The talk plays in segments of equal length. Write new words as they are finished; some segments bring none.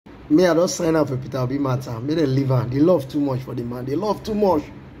Me, I don't sign up for Peter Obi matter. Me, they leave her. They love too much for the man. They love too much.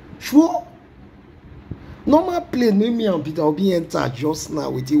 Sure. Normal plane, me and Peter Obi enter just now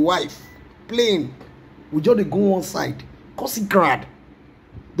with his wife. Plane. We just go one side. Cause he cried.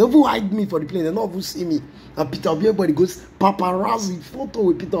 They will hide me for the plane. They not even see me. And Peter Obi, everybody goes paparazzi photo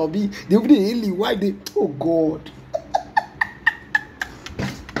with Peter Obi. They will really wife. They, oh God.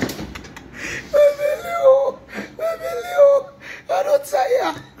 I don't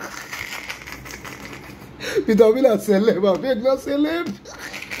tire. Peter Obi not celeb. I beg not celeb.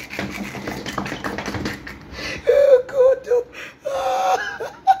 Oh God.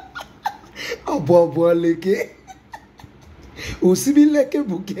 Abo leke. Osibi leke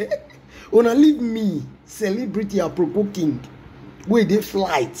buke. Una leave me, celebrity Aproko king. Where they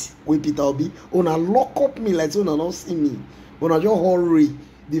flight with Peter Obi. Una lock up me like so una not see me. Una just hurry.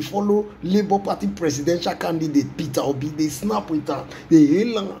 They follow Labour Party presidential candidate Peter Obi. They snap with her. They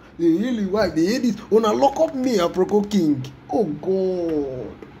hail her. They hail his wife. They hail this. Una lock up me, Aproko king. Oh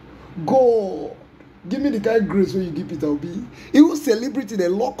God. God. Give me the kind of grace when you give Peter Obi. He was celebrity. They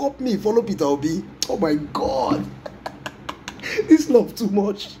lock up me. Follow Peter Obi. Oh my God. This love too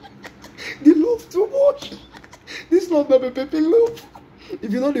much. They love too much. This love not be love.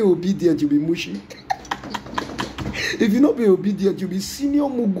 If you're not the obedient, you'll be mushy. If you not be obedient, you'll be senior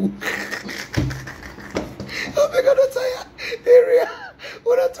mugu. I'm gonna tire area.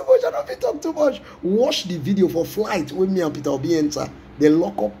 We're not too much. I don't be talk too much. Watch the video for flight when me and Peter Obi enter. They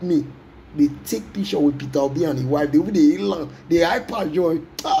lock up me. They take picture with Peter Obi and his wife. They will they hyper joy.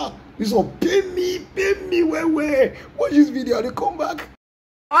 Ah, this one pay me, where? Watch this video. They come back.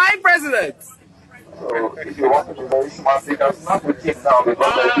 Hi, President. So if you want to be very smart, you can snap with him now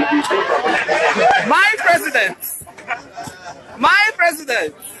because My President. My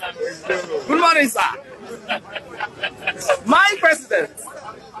President. Good morning, sir. My President.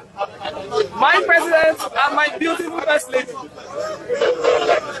 My President and my beautiful first lady.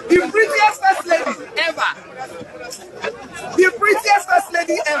 The prettiest first lady ever. The prettiest first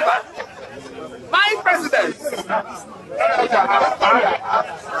lady ever. My President.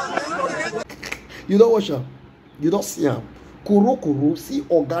 You don't watch her. You don't see her. Kuro, see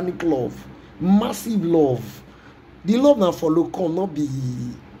organic love. Massive love. The love now follow come, not be.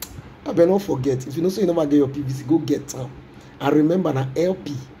 I better not forget. If you know so you never get your PVC, go get them. And remember now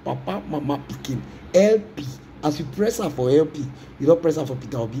LP. Papa, mama, picking. LP. As you press her for LP, you don't press her for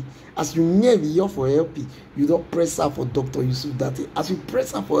Peter Obi. As you never hear for LP, you don't press her for Dr. Yusuf Dati. As you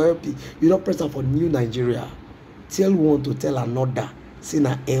press her for LP, you don't press her for New Nigeria. Tell one to tell another. Say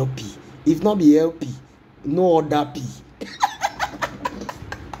na LP. If not be LP, no other P.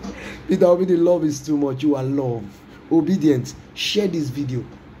 Peter Obi, the love is too much. You are love. Obedient. Share this video.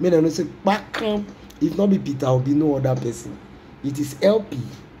 May I not say back. If not be Peter Obi, no other person. It is LP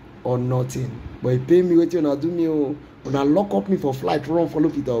or nothing. But he pay me what you wanna do me. When I lock up me for flight, run follow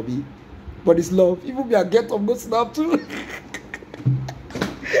Peter Obi. But it's love. Even be a get up, go snap too.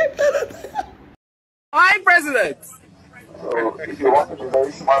 Hi, President. So if you want to be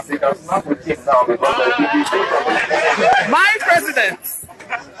very smart, you can snap with him now because My President.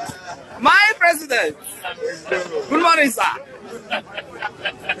 My President. Good morning, sir.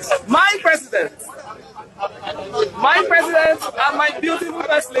 My President. My President and my beautiful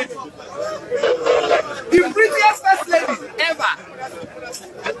first lady. The